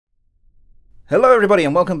Hello everybody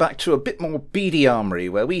and welcome back to a bit more BD Armory,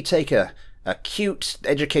 where we take a cute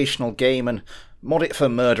educational game and mod it for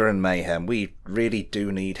murder and mayhem. We really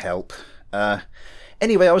do need help.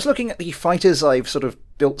 Anyway, I was looking at the fighters I've sort of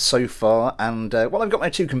built so far, and well, I've got my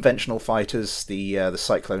two conventional fighters, the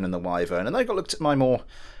Cyclone and the Wyvern, and I got looked at my more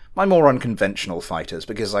unconventional fighters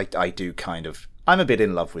because I'm a bit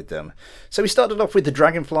in love with them. So we started off with the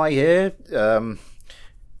Dragonfly here.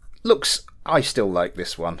 I still like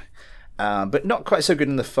this one. But not quite so good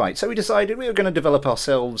in the fight. So we decided we were going to develop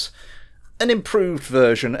ourselves an improved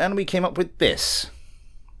version, and we came up with this.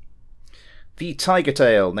 The Tiger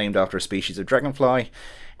Tail, named after a species of dragonfly,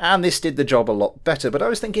 and this did the job a lot better. But I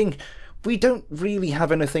was thinking, we don't really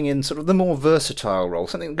have anything in sort of the more versatile role,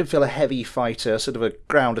 something that could fill a heavy fighter, sort of a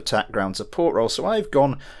ground attack, ground support role. So I've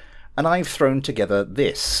gone and I've thrown together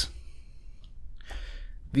this.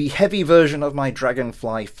 The heavy version of my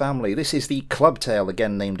Dragonfly family. This is the Clubtail,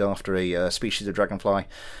 again named after a species of dragonfly.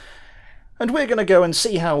 And we're going to go and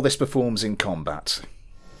see how this performs in combat.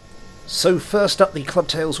 So first up, the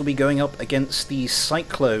Clubtails will be going up against the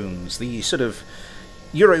Cyclones, the sort of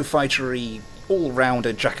Eurofighter-y,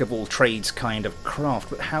 all-rounder, jack-of-all-trades kind of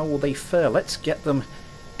craft. But how will they fare? Let's get them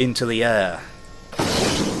into the air.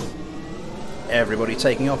 Everybody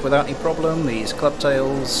taking off without any problem. These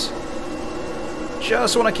Clubtails.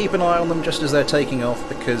 Just want to keep an eye on them just as they're taking off,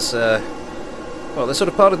 because well, they're sort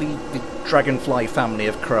of part of the Dragonfly family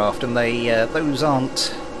of craft, and those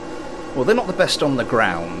aren't, well, they're not the best on the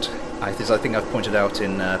ground, as I think I've pointed out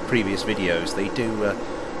in previous videos. They do,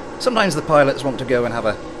 sometimes the pilots want to go and have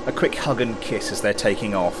a quick hug and kiss as they're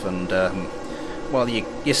taking off, and well,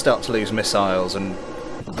 you start to lose missiles and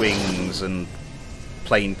wings and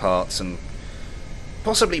plane parts and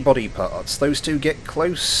possibly body parts. Those two get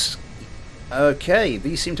close. Okay,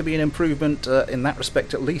 these seem to be an improvement in that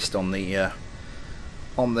respect, at least on the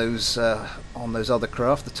on those other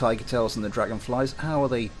craft, the Tiger Tails and the Dragonflies. How are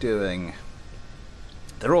they doing?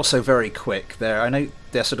 They're also very quick. I know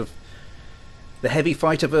they're sort of the heavy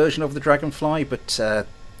fighter version of the Dragonfly, but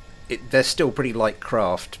they're still pretty light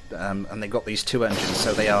craft, and they've got these two engines,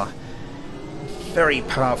 so they are very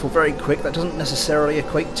powerful, very quick. That doesn't necessarily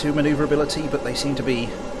equate to maneuverability, but they seem to be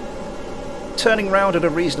turning round at a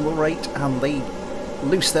reasonable rate, and they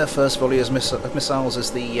loose their first volley of missiles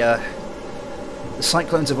as the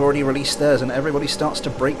Cyclones have already released theirs, and everybody starts to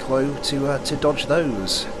break low to dodge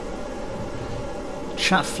those.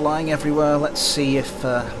 Chaff flying everywhere. Let's see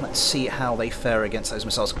how they fare against those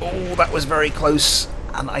missiles. Oh, that was very close,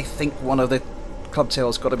 and I think one of the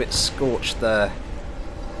Clubtails got a bit scorched there.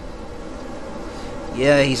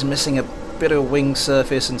 Yeah, he's missing a bit of wing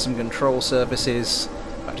surface and some control surfaces.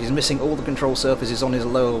 He's missing all the control surfaces on his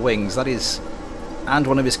lower wings. That is, and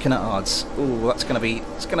one of his canards. Ooh, it's going to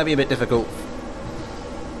be a bit difficult.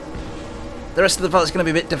 The rest of the fight's going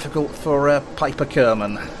to be a bit difficult for Piper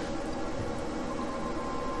Kerman.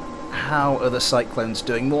 How are the Cyclones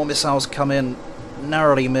doing? More missiles come in,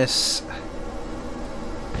 narrowly miss.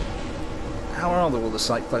 How are all the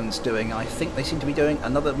Cyclones doing? I think they seem to be doing.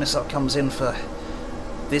 Another missile comes in for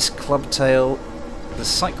this Clubtail. The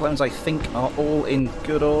Cyclones, I think, are all in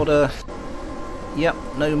good order. Yep,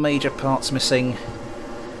 no major parts missing.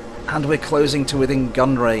 And we're closing to within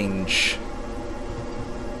gun range.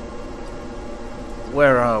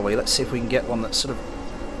 Where are we? Let's see if we can get one that's sort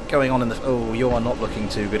of going on in the... Oh, you are not looking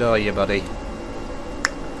too good, are you, buddy?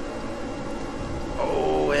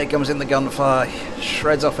 Oh, here comes in the gunfire.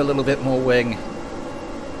 Shreds off a little bit more wing.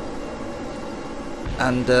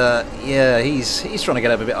 And, yeah, he's trying to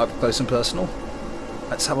get a bit up close and personal.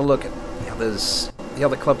 Let's have a look at the others. The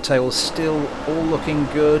other Clubtails still all looking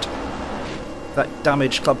good. That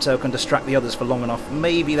damaged Clubtail can distract the others for long enough.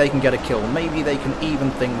 Maybe they can get a kill. Maybe they can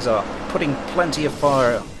even things up. Putting plenty of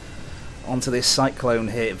fire onto this Cyclone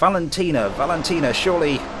here. Valentina,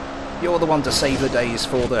 surely you're the one to save the days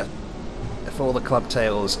for the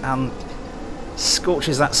Clubtails. And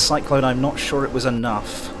scorches that Cyclone. I'm not sure it was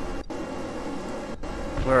enough.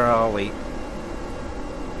 Where are we?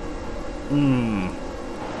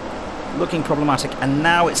 Looking problematic, and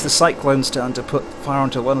now it's the Cyclone's turn to put fire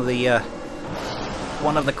onto one of the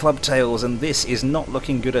Clubtails, and this is not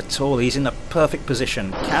looking good at all. He's in a perfect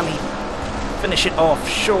position. Can he finish it off?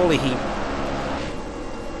 Surely he...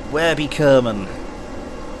 Werby Kerman.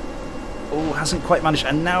 Oh, hasn't quite managed,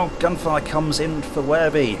 and now gunfire comes in for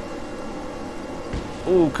Werby.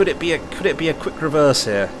 Oh, could it be a quick reverse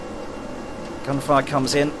here? Gunfire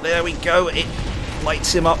comes in. There we go. It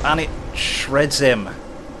lights him up and it shreds him.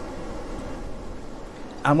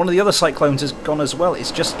 And one of the other Cyclones has gone as well.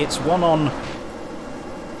 It's one on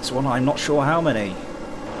I'm not sure how many.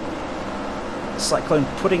 Cyclone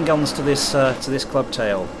putting guns to this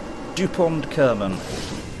clubtail. Dupont Kerman.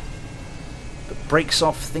 But breaks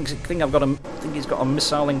off. Think he's got a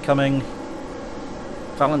missile incoming.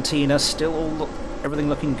 Valentina still everything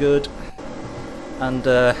looking good. And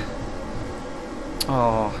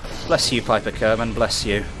oh, bless you, Piper Kerman, bless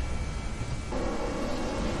you.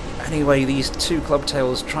 Anyway, these two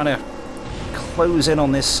clubtails trying to close in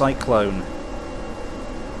on this Cyclone.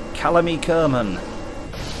 Calamy Kerman,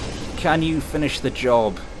 can you finish the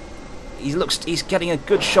job? He's getting a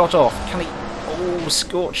good shot off. Can he? Oh,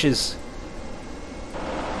 scorches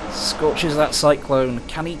that Cyclone.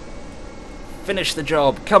 Can he finish the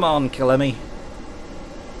job? Come on, Calamy.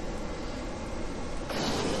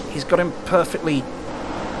 He's got him perfectly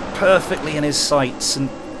in his sights, and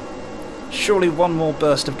surely one more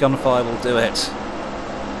burst of gunfire will do it.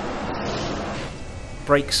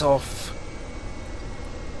 Breaks off.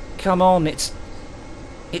 Come on, it's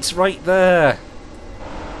right there.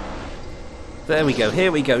 There we go,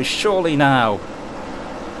 here we go, surely now.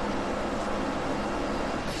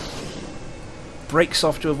 Breaks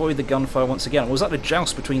off to avoid the gunfire once again. Was that a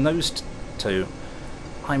joust between those two?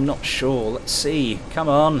 I'm not sure. Let's see. Come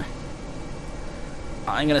on.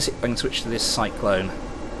 I'm going to sit back and switch to this Cyclone.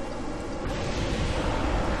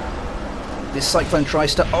 This Cyclone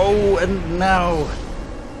tries to... Oh, and now...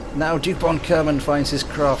 Now Dupont Kerman finds his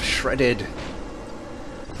craft shredded.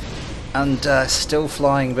 And still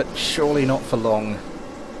flying, but surely not for long.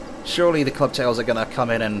 Surely the clubtails are going to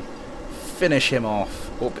come in and finish him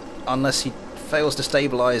off. Or, unless he fails to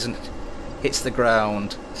stabilise and hits the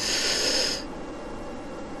ground.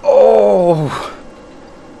 Oh!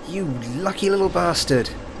 You lucky little bastard.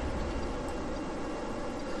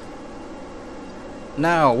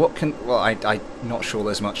 Now, what can... Well, I'm not sure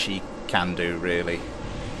there's much he can do, really.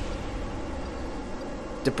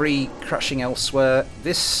 Debris crashing elsewhere.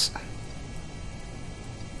 This...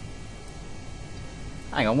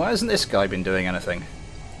 Hang on, why hasn't this guy been doing anything?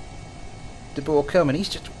 De Boer Kerman, he's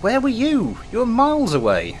just... Where were you? You were miles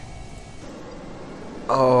away.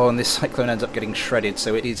 Oh, and this Cyclone ends up getting shredded,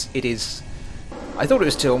 so it is... I thought it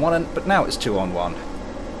was 2-on-1, but now it's 2-on-1.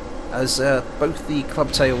 As both the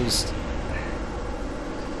clubtails...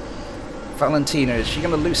 Valentina, is she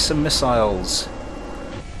going to lose some missiles?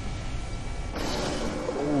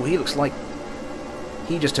 Oh, he looks like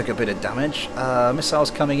he just took a bit of damage.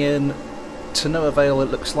 Missiles coming in, to no avail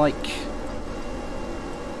it looks like.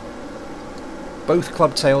 Both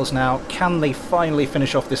clubtails now, can they finally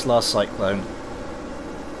finish off this last Cyclone?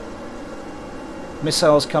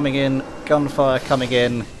 Missiles coming in, gunfire coming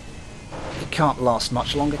in. He can't last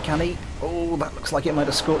much longer, can he? Oh, that looks like it might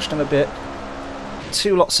have scorched him a bit.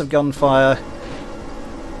 2 lots of gunfire.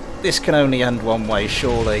 This can only end one way,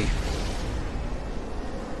 surely.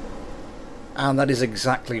 And that is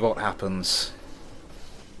exactly what happens.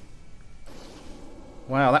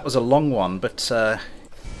 Wow, that was a long one, but the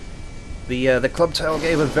clubtail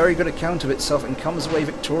gave a very good account of itself and comes away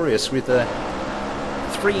victorious with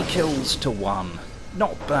 3 kills to 1.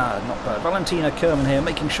 Not bad, not bad. Valentina Kerman here,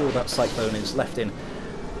 making sure that Cyclone is left in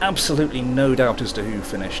absolutely no doubt as to who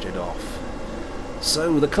finished it off.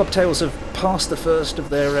 So the clubtails have passed the first of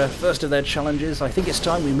their challenges. I think it's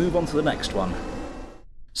time we move on to the next one.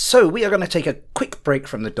 So we are going to take a quick break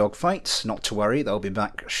from the dogfights. Not to worry, they'll be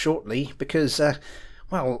back shortly because,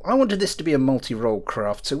 well, I wanted this to be a multi-role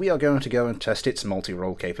craft, so we are going to go and test its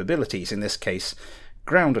multi-role capabilities. In this case,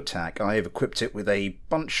 ground attack. I've equipped it with a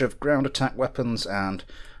bunch of ground attack weapons, and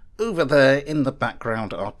over there in the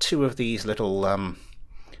background are 2 of these little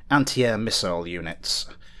anti-air missile units.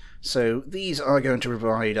 So these are going to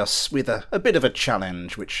provide us with a bit of a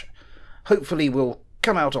challenge, which hopefully we'll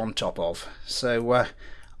come out on top of. So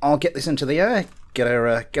I'll get this into the air, get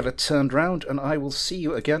her turned round, and I will see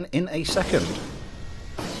you again in a second.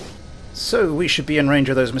 So we should be in range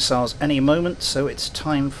of those missiles any moment, so it's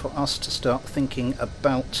time for us to start thinking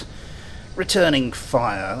about returning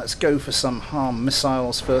fire. Let's go for some harm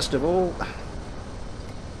missiles first of all.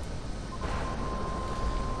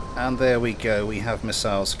 And there we go, we have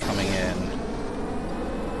missiles coming in.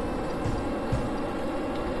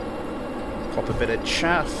 Pop a bit of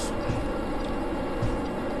chaff.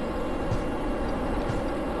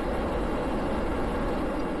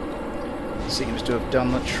 Seems to have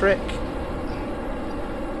done the trick.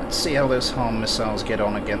 Let's see how those harm missiles get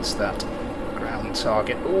on against that ground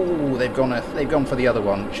target. Oh, they've gone for the other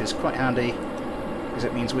one, which is quite handy because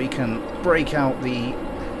it means we can break out the...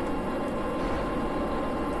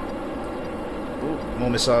 More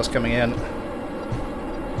missiles coming in.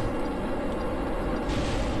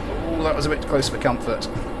 Oh, that was a bit close for comfort.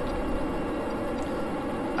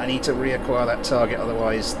 I need to reacquire that target,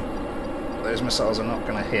 otherwise Those missiles are not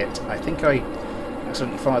going to hit. I think I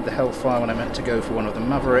accidentally fired the Hellfire when I meant to go for one of the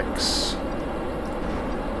Mavericks.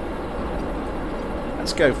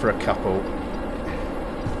 Let's go for a couple.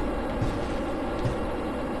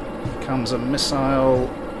 Comes a missile.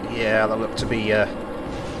 Yeah, that looked to be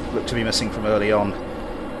missing from early on.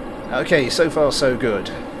 Okay, so far so good.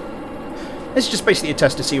 It's just basically a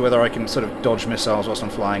test to see whether I can sort of dodge missiles whilst I'm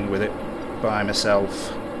flying with it by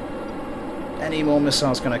myself. Any more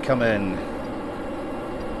missiles going to come in?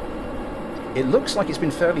 It looks like it's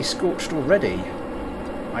been fairly scorched already.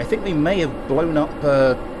 I think we may have blown up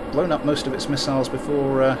most of its missiles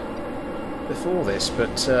before this,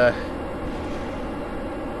 but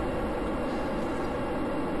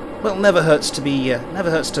well, never hurts to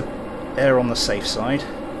err on the safe side.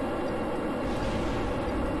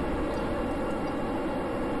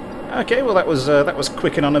 Okay, well that was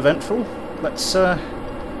quick and uneventful. Let's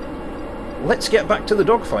get back to the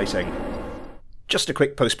dogfighting. Just a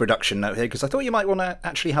quick post-production note here, because I thought you might want to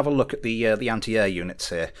actually have a look at the anti-air units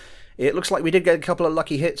here. It looks like we did get a couple of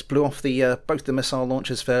lucky hits, blew off both the missile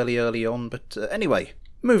launchers fairly early on, but anyway,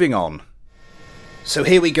 moving on. So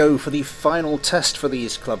here we go for the final test for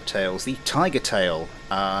these clubtails, the Tiger Tail.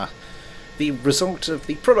 The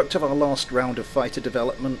product of our last round of fighter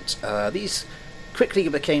development. These quickly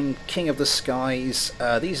became king of the skies.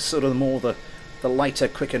 These are sort of more the lighter,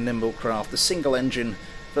 quicker, nimble craft, the single engine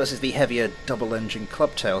versus the heavier double engine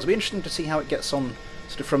clubtails. It'll be interesting to see how it gets on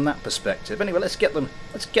sort of from that perspective. Anyway, let's get them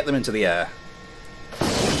into the air.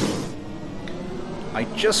 I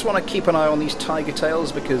just want to keep an eye on these Tiger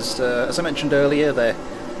Tails because, as I mentioned earlier, they're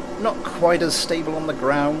not quite as stable on the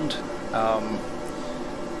ground.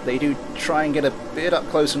 They do try and get a bit up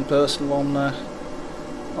close and personal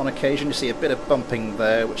on occasion. You see a bit of bumping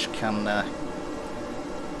there, which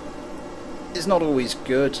is not always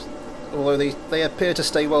good. Although they appear to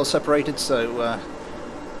stay well separated, so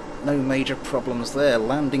no major problems there.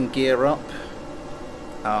 Landing gear up.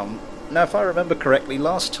 Now, if I remember correctly,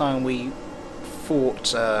 last time we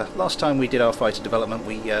did our fighter development,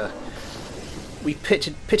 we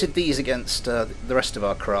pitted these against the rest of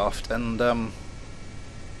our craft, and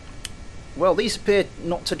well, these appeared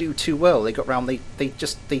not to do too well. They got round. They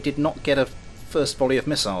did not get a first volley of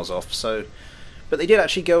missiles off. So, but they did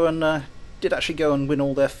actually go and win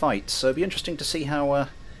all their fights. So it'll be interesting to see how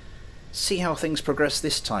things progress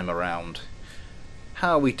this time around.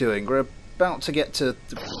 How are we doing? We're about to get to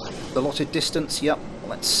the allotted distance. Yep.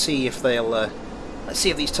 Let's see if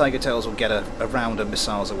these Tiger Tails will get a round of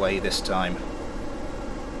missiles away this time.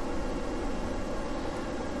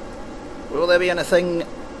 Will there be anything?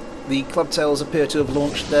 The Clubtails appear to have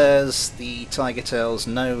launched theirs. The Tiger Tails,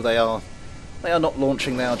 no, they are not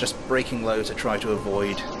launching. They are just braking low to try to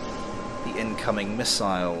avoid the incoming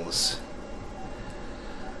missiles.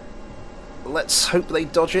 Let's hope they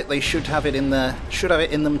dodge it. They should have it in there. Should have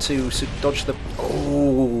it in them to dodge the.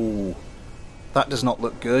 Oh, that does not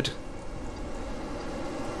look good.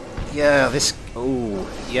 Yeah, this. Oh,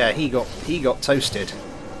 yeah, he got toasted.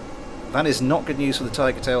 That is not good news for the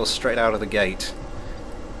Tiger Tails straight out of the gate.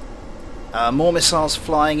 More missiles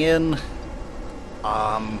flying in.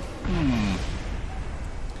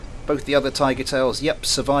 Both the other Tiger Tails, yep,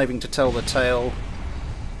 surviving to tell the tale.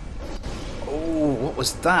 Oh, what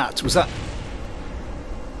was that? Was that?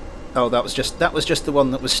 Oh, that was just the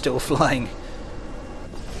one that was still flying.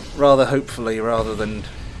 Rather hopefully, rather than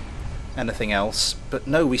anything else. But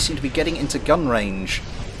no, we seem to be getting into gun range.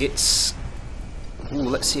 It's. Ooh,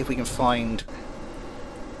 let's see if we can find.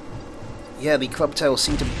 Yeah, the Clubtails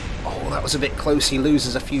seem to. Oh, that was a bit close. He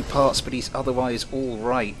loses a few parts, but he's otherwise all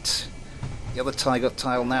right. The other Tiger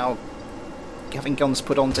Tail now having guns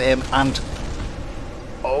put onto him, and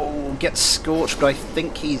oh, gets scorched, but I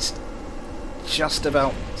think he's just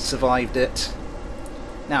about survived it.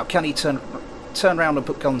 Now, can he turn around and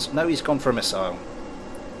put guns? No, he's gone for a missile.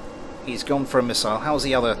 He's gone for a missile. How's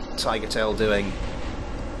the other Tiger Tail doing?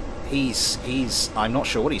 I'm not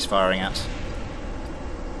sure what he's firing at.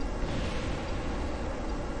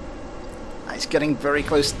 It's getting very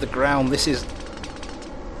close to the ground. This is.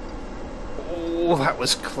 Oh, that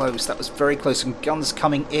was close. That was very close. And guns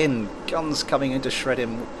coming in to shred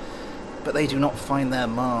him. But they do not find their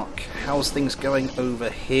mark. How's things going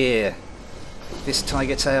over here? This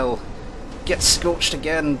Tiger Tail gets scorched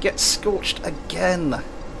again. Gets scorched again.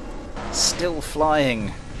 Still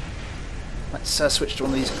flying. Let's switch to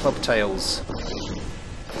one of these Clubtails.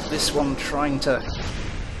 This one trying to.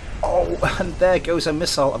 Oh, and there goes a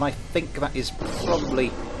missile, and I think that is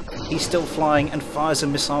probably. He's still flying and fires a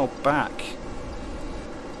missile back.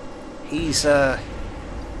 He's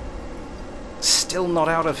still not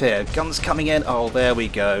out of here. Guns coming in. Oh, there we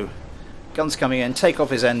go. Gun's coming in, take off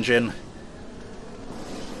his engine.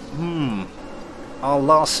 Our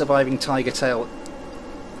last surviving tiger tail.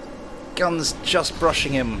 Gun's just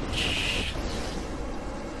brushing him.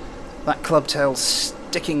 That club tail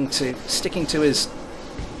sticking to his...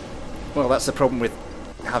 Well, that's the problem with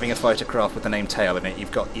having a fighter craft with the name tail in it.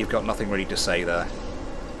 You've got nothing really to say there.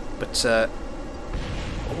 But oh,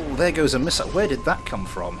 there goes a missile. Where did that come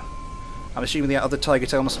from? I'm assuming the other tiger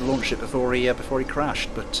tail must have launched it before he crashed.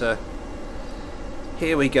 But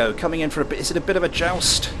here we go, coming in for a bit. Is it a bit of a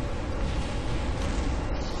joust?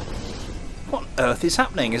 What on earth is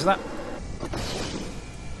happening? Is one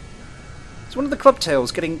of the club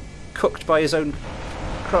tails getting cooked by his own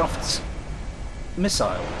craft's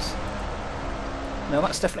missiles? No,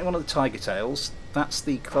 that's definitely one of the tiger tails. That's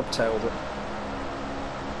the club tail.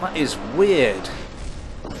 That is weird.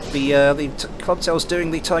 The club tail's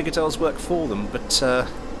doing the tiger tail's work for them, but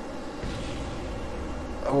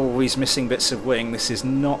oh, he's missing bits of wing. This is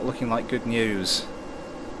not looking like good news.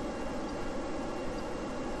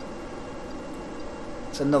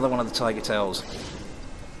 It's another one of the tiger tails.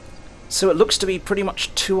 So it looks to be pretty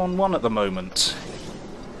much 2-on-1 at the moment.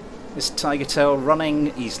 This tiger tail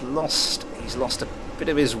running. He's lost a bit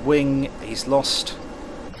of his wing. He's lost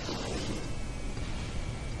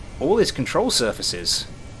all his control surfaces.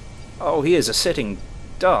 Oh, he is a sitting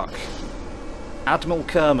duck. Admiral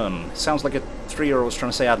Kerman. Sounds like a 3-year-old's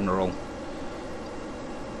trying to say Admiral.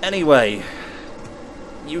 Anyway,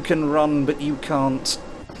 you can run, but you can't,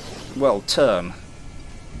 well, turn.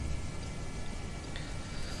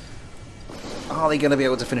 Are they going to be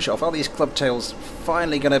able to finish off? Are these club tails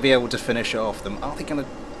finally going to be able to finish off them? Are they going to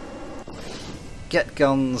get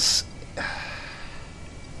guns?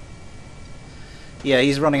 Yeah,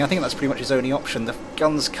 he's running. I think that's pretty much his only option. The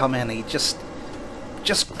guns come in. He just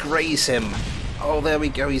graze him. Oh, there we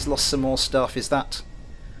go. He's lost some more stuff. Is that?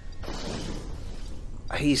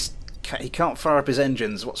 He can't fire up his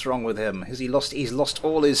engines. What's wrong with him? Has he lost? He's lost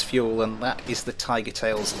all his fuel, and that is the tiger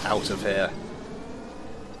tails out of here.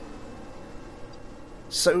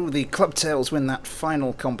 So the club tails win that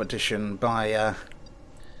final competition by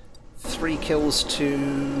 3 kills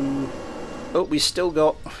to... Oh, we still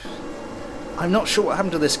got... I'm not sure what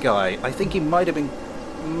happened to this guy. I think he might have been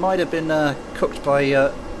cooked by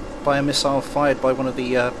a missile fired by one of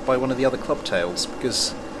the other club tails,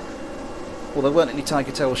 because well, there weren't any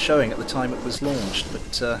tiger tails showing at the time it was launched.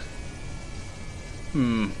 But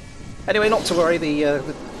anyway, not to worry. The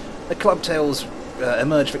club tails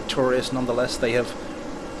emerged victorious nonetheless. They have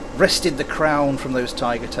wrested the crown from those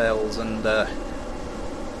tiger tails, and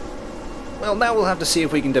well, now we'll have to see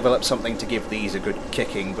if we can develop something to give these a good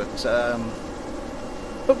kicking.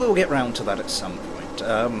 But we'll get round to that at some point.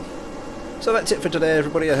 So that's it for today,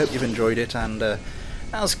 everybody. I hope you've enjoyed it, and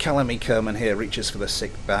as Calamy Kerman here reaches for the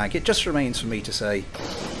sick bag, it just remains for me to say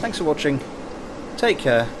thanks for watching, take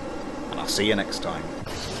care, and I'll see you next time.